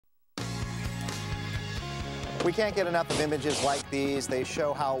We can't get enough of images like these. They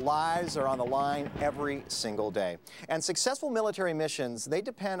show how lives are on the line every single day. And successful military missions, they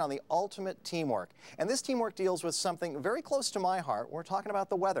depend on the ultimate teamwork. And this teamwork deals with something very close to my heart. We're talking about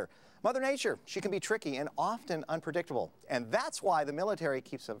the weather. Mother Nature, she can be tricky and often unpredictable. And that's why the military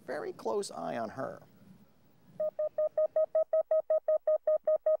keeps a very close eye on her.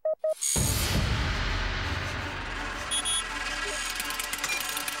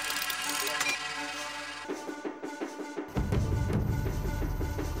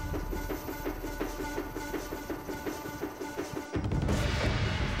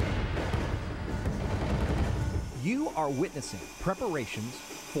 You are witnessing preparations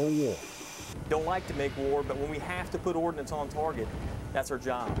for war. Don't like to make war, but when we have to put ordnance on target, that's our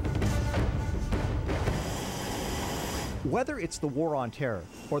job. Whether it's the war on terror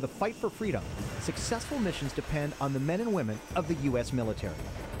or the fight for freedom, successful missions depend on the men and women of the U.S. military.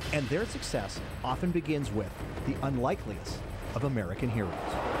 And their success often begins with the unlikeliest of American heroes.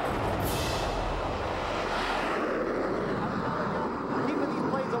 Keeping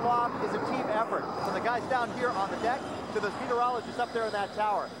these planes aloft is a team effort. From the guys down here on the deck to those meteorologists up there in that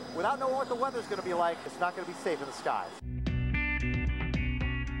tower. Without knowing what the weather's going to be like, it's not going to be safe in the skies.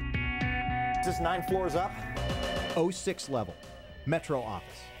 Is this 9 floors up? 06 level, Metro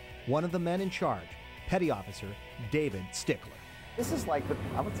office. One of the men in charge, Petty Officer David Stickler. This is like,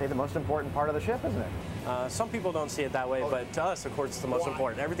 I would say, the most important part of the ship, isn't it? Some people don't see it that way, but to us, of course, it's the most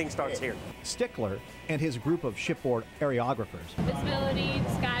important. Everything starts here. Stickler and his group of shipboard areographers, Visibility,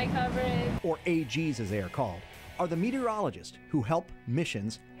 sky coverage, or AGs as they are called, are the meteorologists who help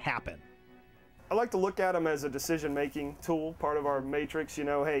missions happen. I like to look at them as a decision-making tool, part of our matrix. You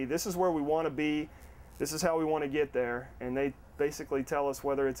know, hey, this is where we want to be, this is how we want to get there, and they basically tell us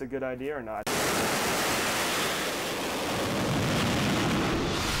whether it's a good idea or not.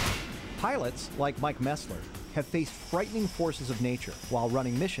 Pilots like Mike Messler have faced frightening forces of nature while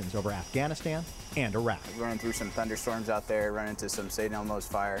running missions over Afghanistan and Iraq. Running through some thunderstorms out there, running into some St. Elmo's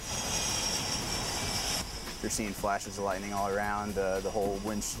fire. You're seeing flashes of lightning all around, the whole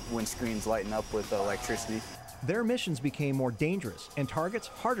windscreen's lighting up with electricity. Their missions became more dangerous and targets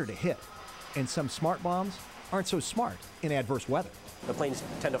harder to hit. And some smart bombs aren't so smart in adverse weather. The planes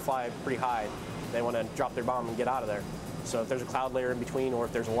tend to fly pretty high. They want to drop their bomb and get out of there. So if there's a cloud layer in between, or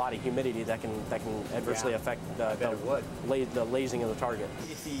if there's a lot of humidity, that can adversely affect the lasing of the target.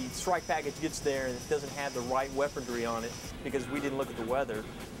 If the strike package gets there and it doesn't have the right weaponry on it, because we didn't look at the weather,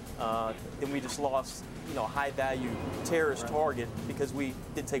 then we just lost, a high-value terrorist target because we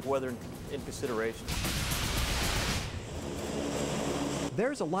didn't take weather in consideration.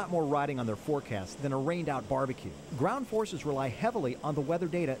 There's a lot more riding on their forecast than a rained-out barbecue. Ground forces rely heavily on the weather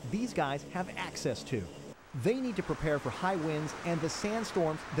data these guys have access to. They need to prepare for high winds and the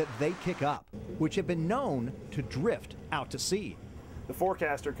sandstorms that they kick up, which have been known to drift out to sea. The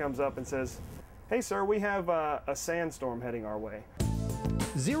forecaster comes up and says, hey sir, we have a sandstorm heading our way.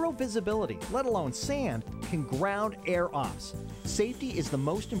 Zero visibility, let alone sand, can ground air-offs. Safety is the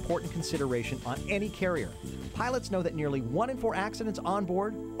most important consideration on any carrier. Pilots know that nearly 1 in 4 accidents on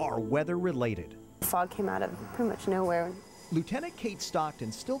board are weather-related. Fog came out of pretty much nowhere. Lieutenant Kate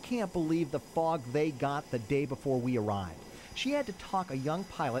Stockton still can't believe the fog they got the day before we arrived. She had to talk a young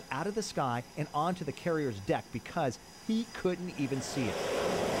pilot out of the sky and onto the carrier's deck because he couldn't even see it.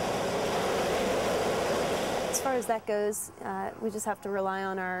 As far as that goes, we just have to rely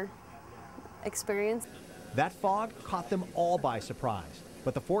on our experience. That fog caught them all by surprise,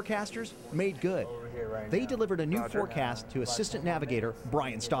 but the forecasters made good. They delivered a new forecast to Assistant Navigator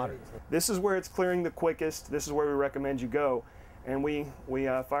Brian Stoddard. This is where it's clearing the quickest. This is where we recommend you go. And we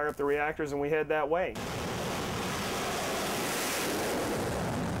fire up the reactors and we head that way.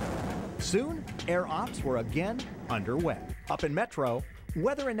 Soon, air ops were again underway. Up in Metro,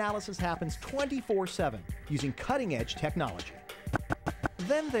 weather analysis happens 24/7 using cutting-edge technology.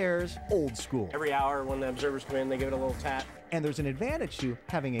 Then there's old school. Every hour when the observers come in, they give it a little tap. And there's an advantage to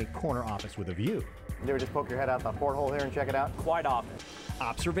having a corner office with a view. You ever just poke your head out the porthole here and check it out? Quite often.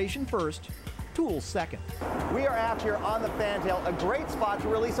 Observation first, tools second. We are aft here on the fantail, a great spot to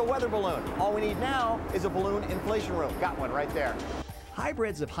release a weather balloon. All we need now is a balloon inflation room. Got one right there.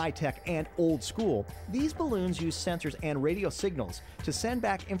 Hybrids of high-tech and old school, these balloons use sensors and radio signals to send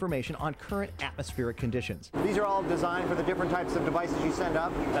back information on current atmospheric conditions. These are all designed for the different types of devices you send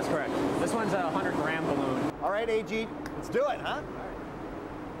up? That's correct. This one's a 100-gram balloon. All right, AG, let's do it, huh?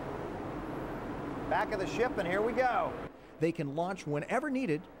 Back of the ship, and here we go. They can launch whenever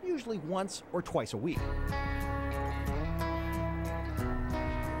needed, usually once or twice a week.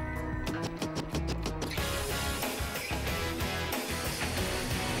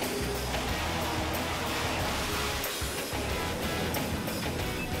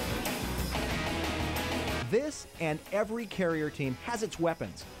 This and every carrier team has its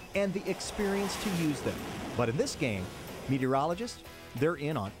weapons and the experience to use them. But in this game, meteorologists, they're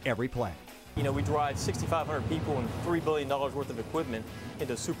in on every play. You know, we drive 6,500 people and $3 billion worth of equipment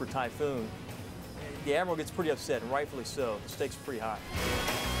into a super typhoon. The Admiral gets pretty upset, and rightfully so. The stakes are pretty high.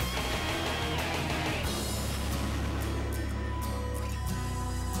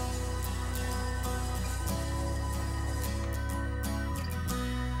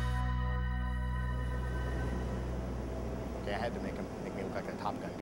 Okay, I had to make